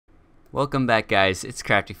Welcome back, guys. It's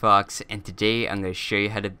Crafty Fox, and today I'm going to show you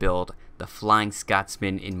how to build the Flying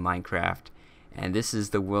Scotsman in Minecraft. And this is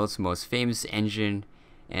the world's most famous engine,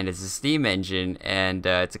 and it's a steam engine, and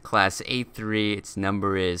it's a class A3. Its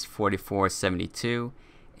number is 4472,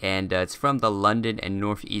 and it's from the London and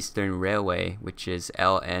Northeastern Railway, which is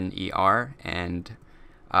LNER, and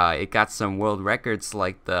it got some world records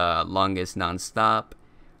like the longest non-stop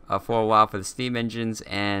for a while for the steam engines,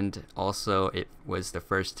 and also it was the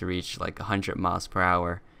first to reach like 100 miles per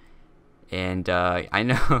hour. And I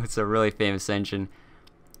know it's a really famous engine.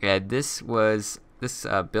 Yeah, this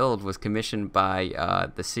build was commissioned by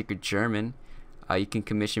TheSecretGerman. You can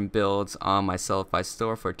commission builds on my Sellify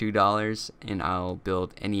store for $2, and I'll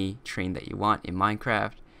build any train that you want in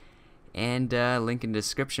Minecraft. And link in the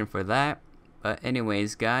description for that. But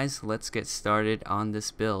anyways, guys, let's get started on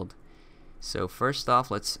this build. So first off,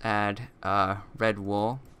 let's add red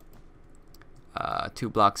wool 2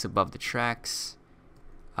 blocks above the tracks.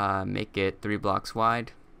 Make it 3 blocks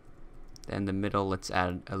wide. Then the middle, let's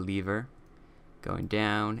add a lever going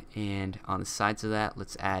down, and on the sides of that,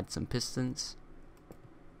 let's add some pistons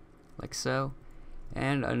like so,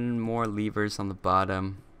 and more levers on the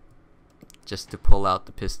bottom just to pull out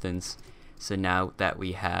the pistons. So now that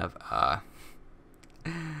we have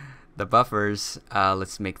the buffers,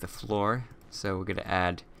 let's make the floor. So we're gonna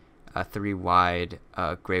add 3 wide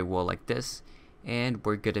gray wool like this, and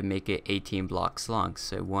we're gonna make it 18 blocks long.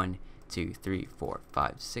 So 1, 2, 3, 4,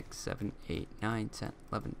 5, 6, 7, 8, 9, 10,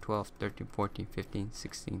 11, 12, 13, 14, 15,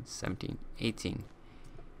 16, 17, 18.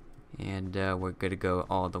 And we're gonna go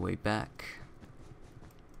all the way back.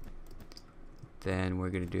 Then we're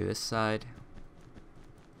gonna do this side.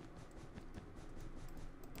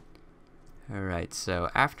 Alright, so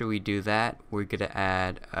after we do that, we're going to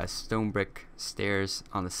add stone brick stairs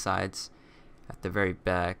on the sides at the very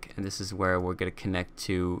back, and this is where we're going to connect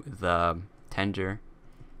to the tender.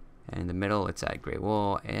 And in the middle, let's add gray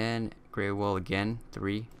wool, and gray wool again,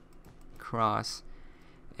 3 across.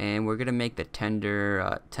 And we're going to make the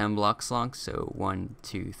tender 10 blocks long, so 1,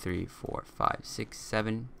 2, 3, 4, 5, 6,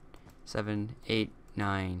 7, 8,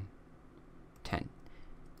 9, 10.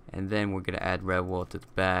 And then we're going to add red wool to the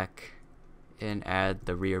back and add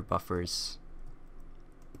the rear buffers.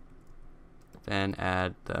 Then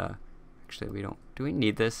add the, actually do we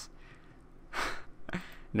need this?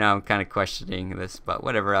 Now I'm kind of questioning this, but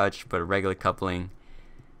whatever, I'll just put a regular coupling.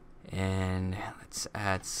 And let's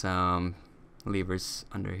add some levers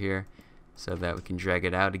under here so that we can drag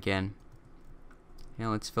it out again.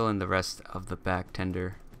 Now let's fill in the rest of the back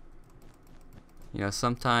tender. You know,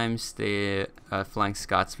 sometimes the Flying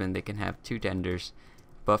Scotsman, they can have 2 tenders,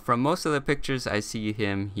 but from most of the pictures I see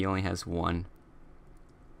he only has 1.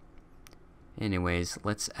 Anyways,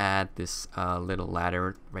 let's add this little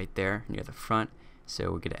ladder right there near the front. So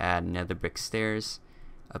we're going to add nether brick stairs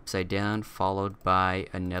upside down, followed by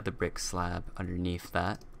another brick slab underneath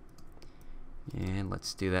that. And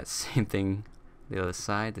let's do that same thing the other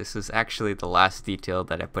side. This is actually the last detail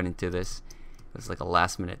that I put into this. It was like a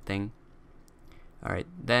last minute thing. Alright,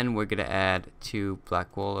 then we're going to add 2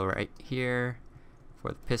 black wool right here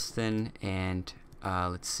for the piston, and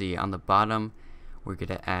let's see, on the bottom we're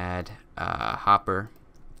gonna add a hopper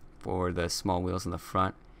for the small wheels in the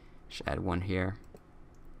front. Should add 1 here.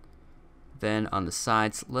 Then on the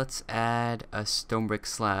sides, let's add a stone brick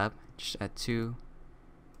slab. Just add 2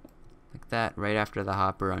 like that right after the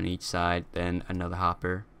hopper on each side, then another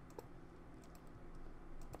hopper.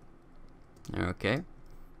 Okay,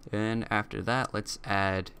 and after that, let's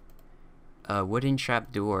add a wooden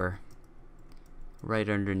trap door right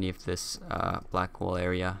underneath this black wool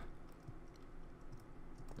area.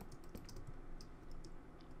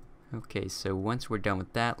 Okay, so once we're done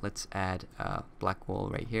with that, let's add black wool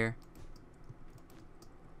right here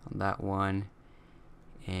on that one,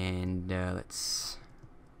 and let's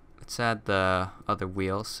add the other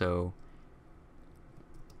wheel. So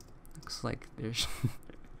looks like there's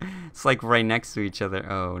it's like right next to each other.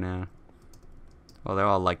 Oh no, well, they're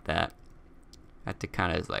all like that. I had to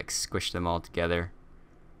kind of like squish them all together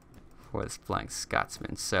for this Flying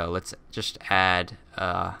Scotsman. So let's just add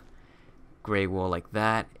gray wool like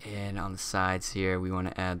that, and on the sides here we want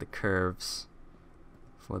to add the curves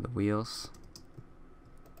for the wheels.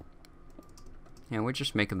 And we're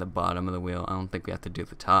just making the bottom of the wheel. I don't think we have to do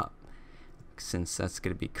the top since that's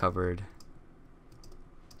going to be covered.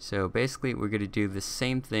 So basically we're going to do the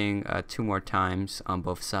same thing 2 more times on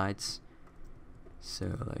both sides.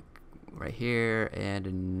 So like right here, and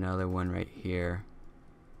another one right here.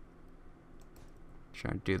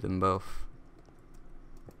 Trying to do them both.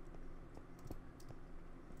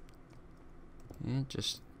 And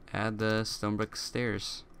just add the stone brick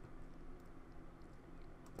stairs.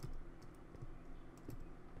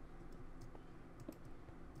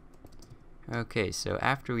 Okay, so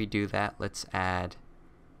after we do that, let's add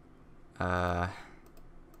a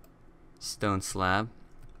stone slab.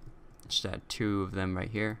 Just add 2 of them right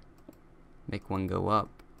here. Make one go up,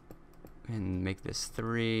 and make this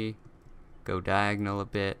 3. Go diagonal a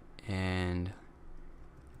bit, and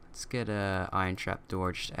let's get a iron trap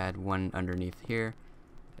door. Just add 1 underneath here,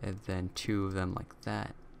 and then 2 of them like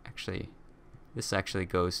that. Actually, this actually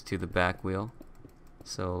goes to the back wheel,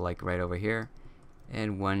 so like right over here,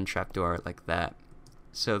 and 1 trapdoor like that.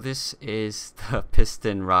 So this is the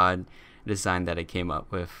piston rod design that I came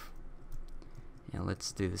up with. Now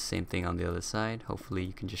let's do the same thing on the other side. Hopefully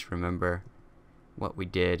you can just remember what we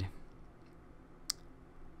did.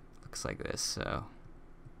 Looks like this. So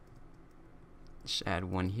just add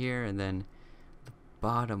 1 here, and then the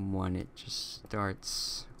bottom one, it just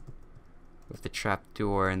starts with the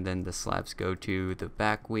trapdoor, and then the slabs go to the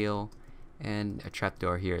back wheel, and a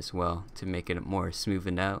trapdoor here as well to make it more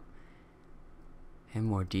smoothened out and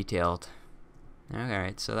more detailed.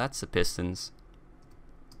 Alright, so that's the pistons.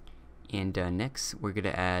 And next we're gonna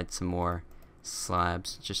add some more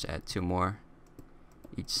slabs. Just add 2 more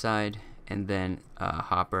each side, and then a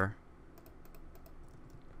hopper.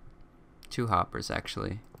 2 hoppers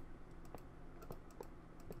actually.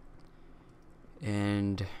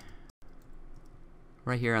 And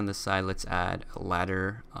right here on the side, let's add a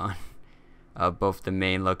ladder on both the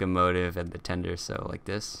main locomotive and the tender. So like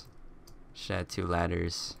this. Just add 2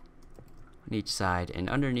 ladders on each side, and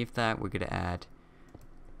underneath that we're gonna add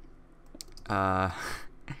the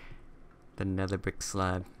nether brick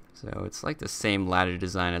slab. So it's like the same ladder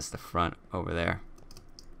design as the front over there.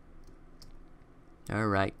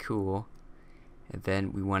 Alright, cool. And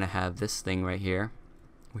then we want to have this thing right here,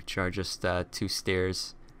 which are just 2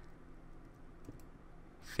 stairs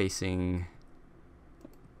facing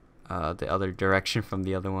the other direction from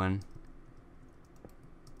the other one.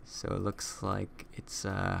 So it looks like it's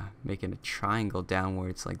making a triangle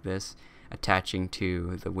downwards like this, attaching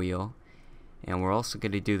to the wheel. And we're also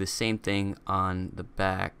going to do the same thing on the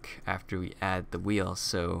back after we add the wheel.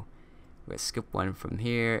 So we're going to skip 1 from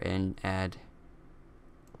here and add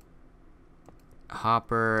a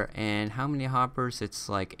hopper. And how many hoppers? It's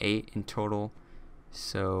like 8 in total.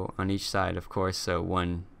 So on each side, of course. So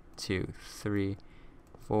 1, 2, 3,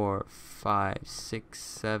 4, 5, 6,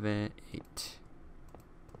 7, 8.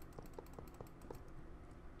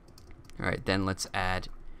 Alright, then let's add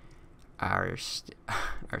our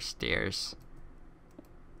stairs.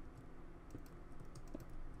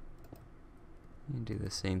 And do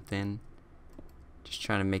the same thing. Just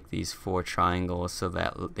trying to make these 4 triangles so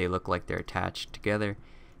that they look like they're attached together.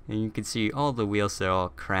 And you can see all the wheels are all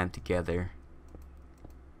crammed together.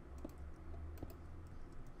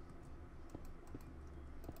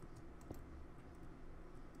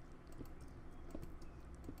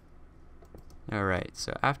 Alright,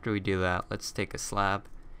 so after we do that, let's take a slab,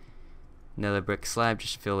 another brick slab,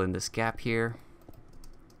 just fill in this gap here.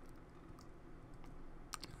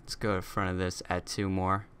 Let's go to front of this, add 2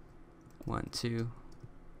 more. 1, 2,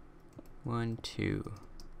 1, 2.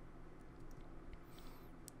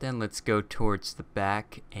 Then let's go towards the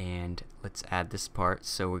back and let's add this part.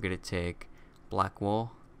 So we're going to take black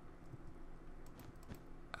wool,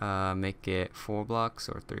 make it 4 blocks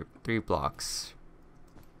or 3 blocks.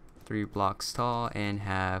 3 blocks tall, and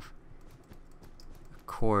have a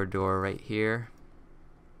corridor right here.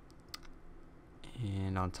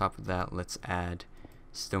 And on top of that, let's add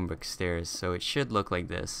stone brick stairs. So it should look like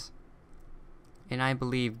this. And I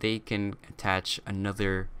believe they can attach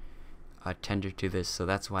another tender to this, so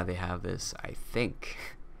that's why they have this, I think.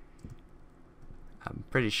 I'm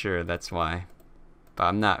pretty sure that's why, but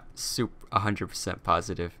I'm not 100%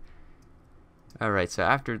 positive. Alright, so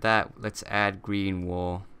after that, let's add green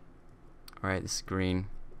wool. Alright, this is green.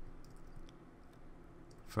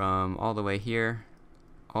 From all the way here,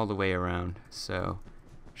 all the way around. So,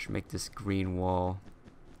 should make this green wall.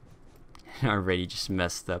 I already just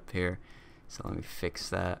messed up here. So let me fix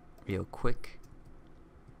that real quick.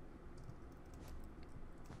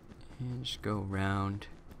 And just go around.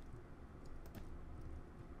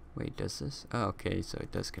 Wait, does this? Oh, okay, so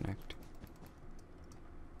it does connect.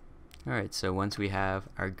 Alright, so once we have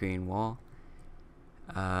our green wall,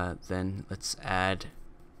 then let's add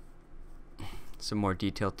some more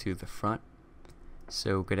detail to the front.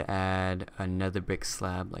 So we're gonna add another brick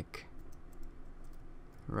slab like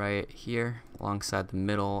right here alongside the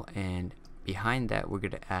middle, and behind that we're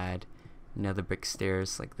gonna add another brick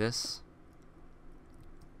stairs like this.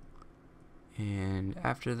 And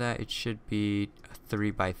after that it should be a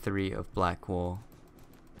 3 by 3 of black wool.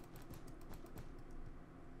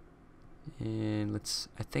 And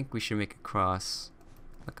I think we should make a cross,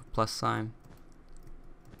 like a plus sign.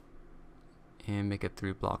 and make it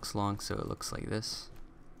 3 blocks long so it looks like this.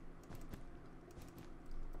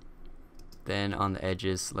 Then on the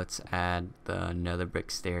edges, let's add the nether brick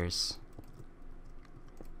stairs.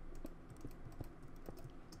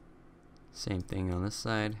 Same thing on this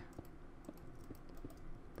side.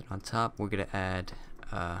 Then on top, we're gonna add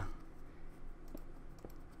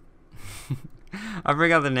I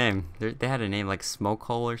forgot the name. They had a name like smoke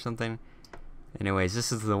hole or something. Anyways,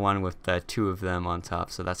 this is the one with the 2 of them on top,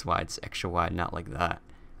 so that's why it's extra wide, not like that.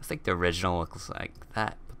 I think the original looks like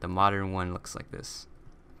that, but the modern one looks like this.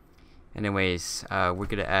 Anyways, we're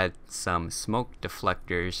gonna add some smoke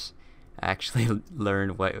deflectors. I actually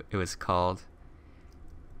learned what it was called,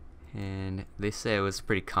 and they say it was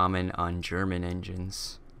pretty common on German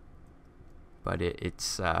engines, but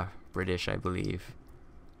it's British, I believe.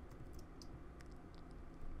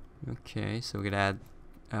 Okay, so we're gonna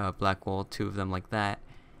add black wool, 2 of them like that,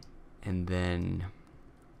 and then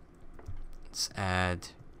let's add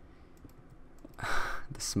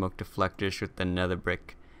the smoke deflectors with the nether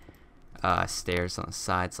brick stairs on the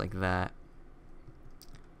sides like that.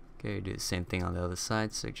 Okay, do the same thing on the other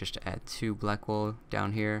side, so just add 2 black wool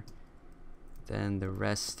down here, then the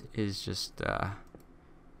rest is just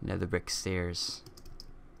nether brick stairs.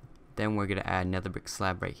 Then we're gonna add nether brick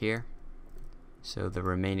slab right here. So the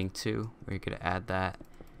remaining 2, we're gonna add that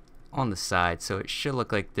on the side, so it should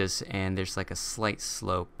look like this, and there's like a slight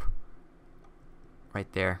slope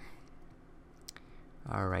right there.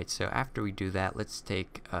 Alright, so after we do that, let's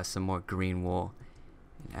take some more green wool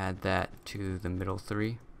and add that to the middle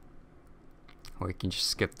 3, or you can just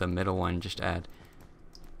skip the middle one, just add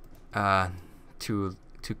two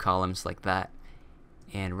columns like that,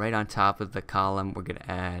 and right on top of the column we're gonna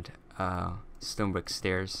add stone brick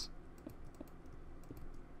stairs.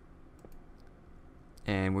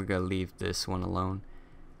 And we're gonna leave this one alone.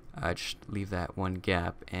 Just leave that one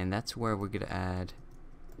gap, and that's where we're gonna add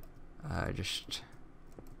just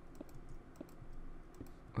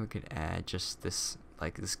this,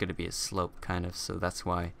 like this is gonna be a slope kind of, so that's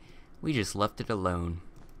why we just left it alone.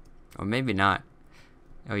 Or maybe not.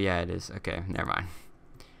 Oh yeah, it is. Okay, never mind.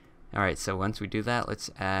 Alright, so once we do that, let's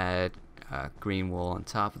add green wool on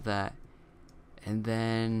top of that, and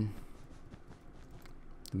then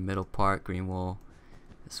the middle part, green wool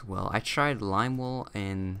as well. I tried lime wool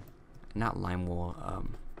and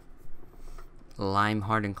lime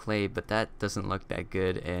hardened clay, but that doesn't look that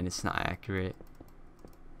good, and it's not accurate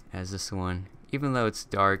as this one. Even though it's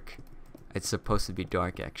dark, it's supposed to be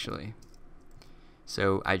dark actually.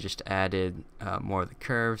 So I just added more of the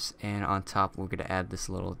curves, and on top we're gonna add this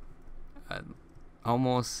little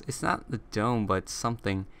almost, it's not the dome, but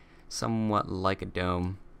something somewhat like a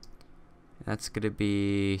dome. That's gonna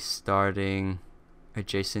be starting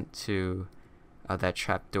adjacent to that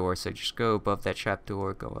trapdoor, so just go above that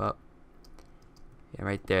trapdoor, go up. Yeah,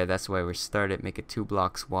 right there, that's why we started. Make it 2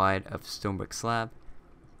 blocks wide of stone brick slab,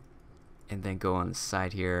 and then go on the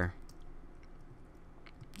side here,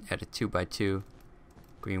 add a 2x2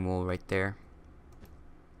 green wool right there.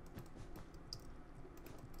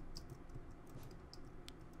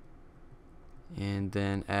 And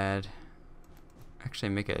then actually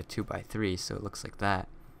make it a 2x3 so it looks like that,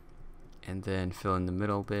 and then fill in the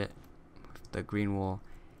middle bit with the green wool,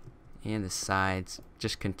 and the sides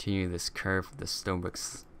just continue this curve with the stone brick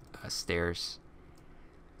stairs.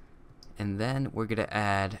 And then we're gonna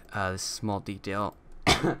add this small detail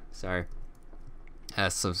sorry,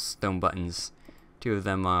 some stone buttons, 2 of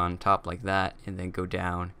them on top like that, and then go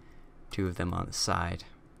down 2 of them on the side.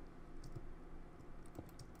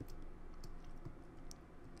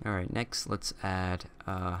 Alright, next let's add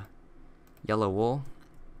yellow wool.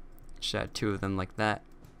 Just add 2 of them like that,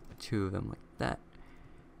 2 of them like that,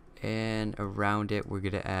 and around it we're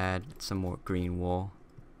gonna add some more green wool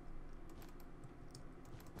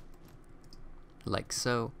like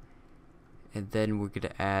so, and then we're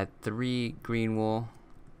gonna add 3 green wool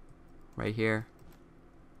right here,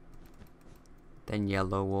 then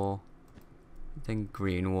yellow wool, then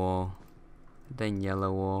green wool, then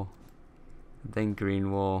yellow wool, then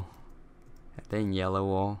green wool, then yellow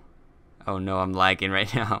wool. Oh no, I'm lagging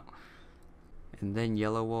right now. And then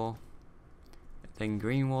yellow wool, then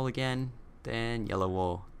green wool again, then yellow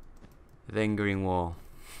wool, then green wool.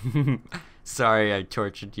 Sorry I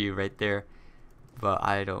tortured you right there, but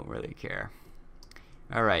I don't really care.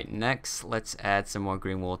 Alright, next let's add some more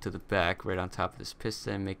green wool to the back right on top of this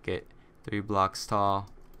piston. Make it 3 blocks tall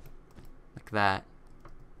like that.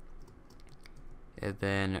 And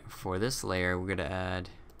then for this layer we're gonna add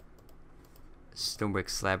stone brick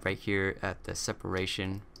slab right here at the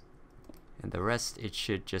separation, and the rest it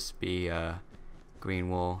should just be green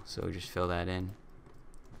wool, so just fill that in.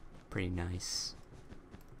 Pretty nice.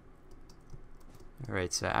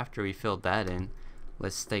 Alright, so after we filled that in,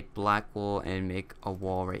 let's take black wool and make a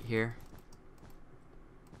wall right here.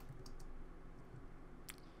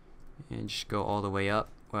 And just go all the way up.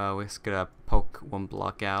 Well, we're just gonna poke one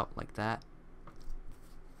block out like that.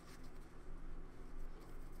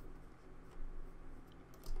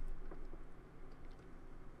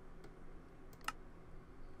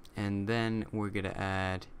 And then we're gonna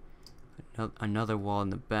add another wall in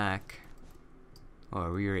the back.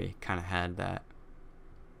 Oh, we already kind of had that.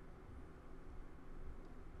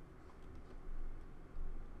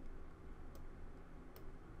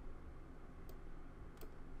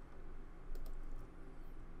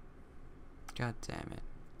 God damn it.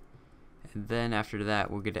 And then after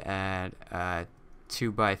that, we're gonna add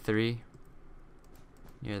 2x3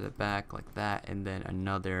 near the back like that, and then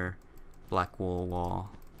another black wool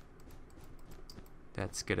wall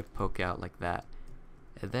that's gonna poke out like that.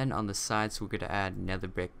 And then on the sides, we're gonna add nether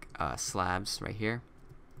brick slabs right here.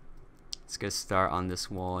 It's gonna start on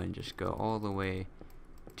this wall and just go all the way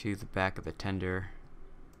to the back of the tender.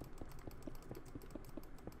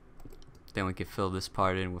 Then we can fill this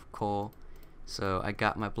part in with coal. So I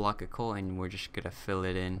got my block of coal and we're just gonna fill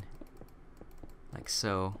it in like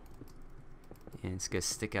so, and it's gonna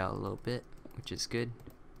stick out a little bit, which is good.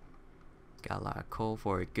 Got a lot of coal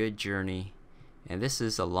for a good journey, and this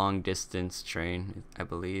is a long distance train, I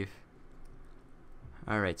believe.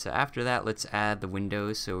 Alright, so after that, let's add the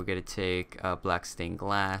windows. So we're gonna take black stained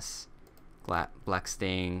glass, black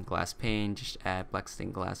stained glass pane, just add black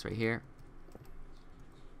stained glass right here.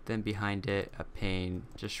 Then behind it, a pane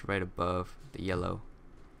just right above the yellow.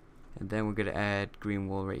 And then we're gonna add green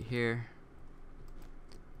wool right here.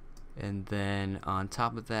 And then on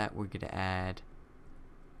top of that, we're gonna add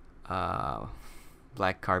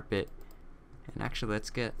black carpet. And actually, let's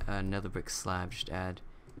get another brick slab. Just add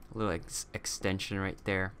a little extension right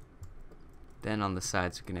there. Then on the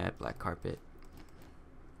sides, we can add black carpet,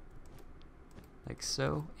 like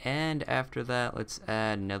so. And after that, let's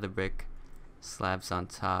add another brick slabs on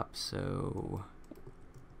top. So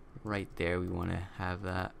right there, we want to have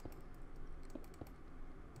that,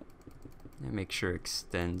 and make sure it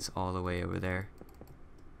extends all the way over there.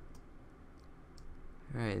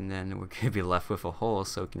 Alright, and then we're gonna be left with a hole,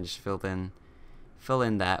 so we can just fill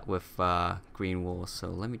in that with green wool. So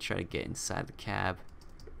let me try to get inside the cab,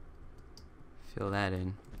 fill that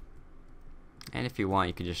in. And if you want,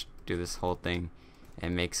 you can just do this whole thing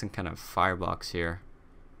and make some kind of firebox here,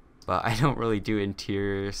 but I don't really do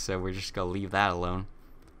interior, so we're just gonna leave that alone.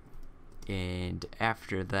 And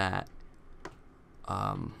after that,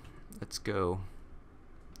 let's go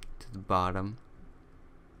to the bottom,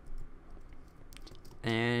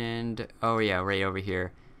 and oh yeah, right over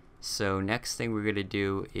here. So next thing we're gonna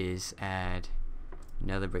do is add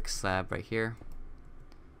another brick slab right here.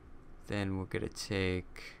 Then we're gonna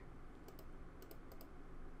take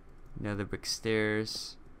another brick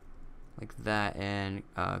stairs like that, and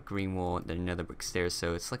green wool, and then another brick stairs.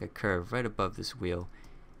 So it's like a curve right above this wheel,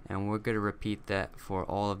 and we're gonna repeat that for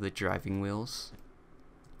all of the driving wheels.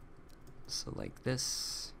 So like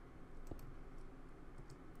this,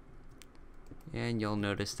 and you'll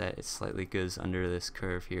notice that it slightly goes under this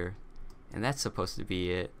curve here, and that's supposed to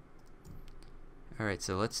be it. Alright,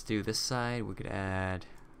 so let's do this side. We could add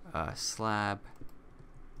a slab,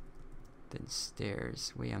 then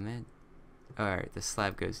stairs. Wait a minute. Alright, the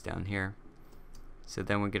slab goes down here, so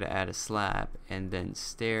then we're gonna add a slab and then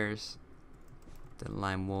stairs, then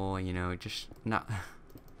lime wool, you know, just not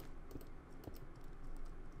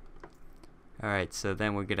alright, so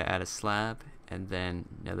then we're gonna add a slab and then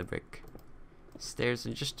another brick stairs,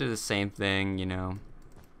 and just do the same thing, you know,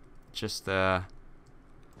 just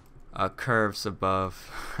curves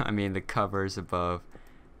above I mean the covers above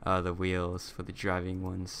the wheels for the driving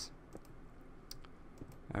ones.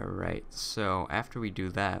 Alright, so after we do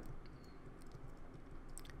that,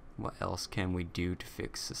 what else can we do to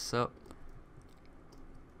fix this up?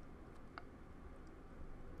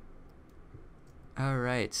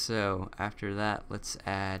 Alright, so after that, let's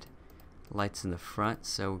add lights in the front.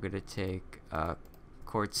 So we're going to take a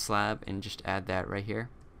quartz slab and just add that right here.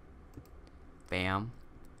 Bam.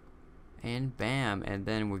 And bam. And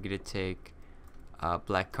then we're going to take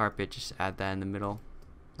black carpet, just add that in the middle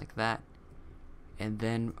like that. And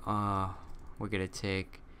then we're gonna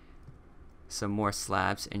take some more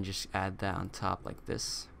slabs and just add that on top like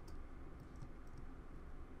this.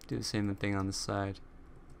 Do the same thing on the side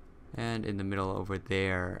and in the middle over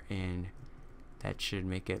there, and that should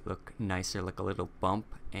make it look nicer, like a little bump.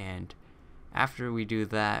 And after we do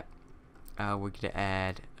that, we're gonna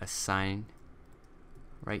add a sign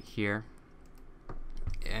right here,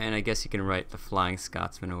 and I guess you can write the Flying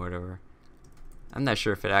Scotsman or whatever. I'm not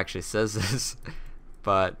sure if it actually says this,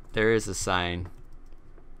 but there is a sign.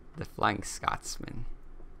 The Flying Scotsman.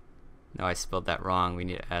 No, I spelled that wrong. We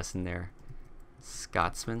need an S in there.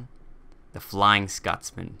 Scotsman. The Flying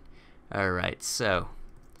Scotsman. Alright, so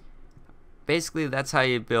basically that's how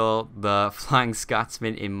you build the Flying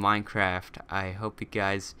Scotsman in Minecraft. I hope you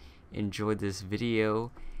guys enjoyed this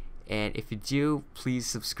video, and if you do, please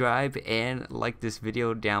subscribe and like this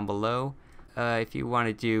video down below. If you want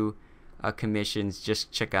to do commissions,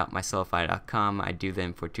 just check out myselfi.com. I do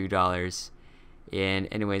them for $2. And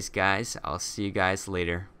anyways guys, I'll see you guys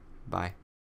later. Bye.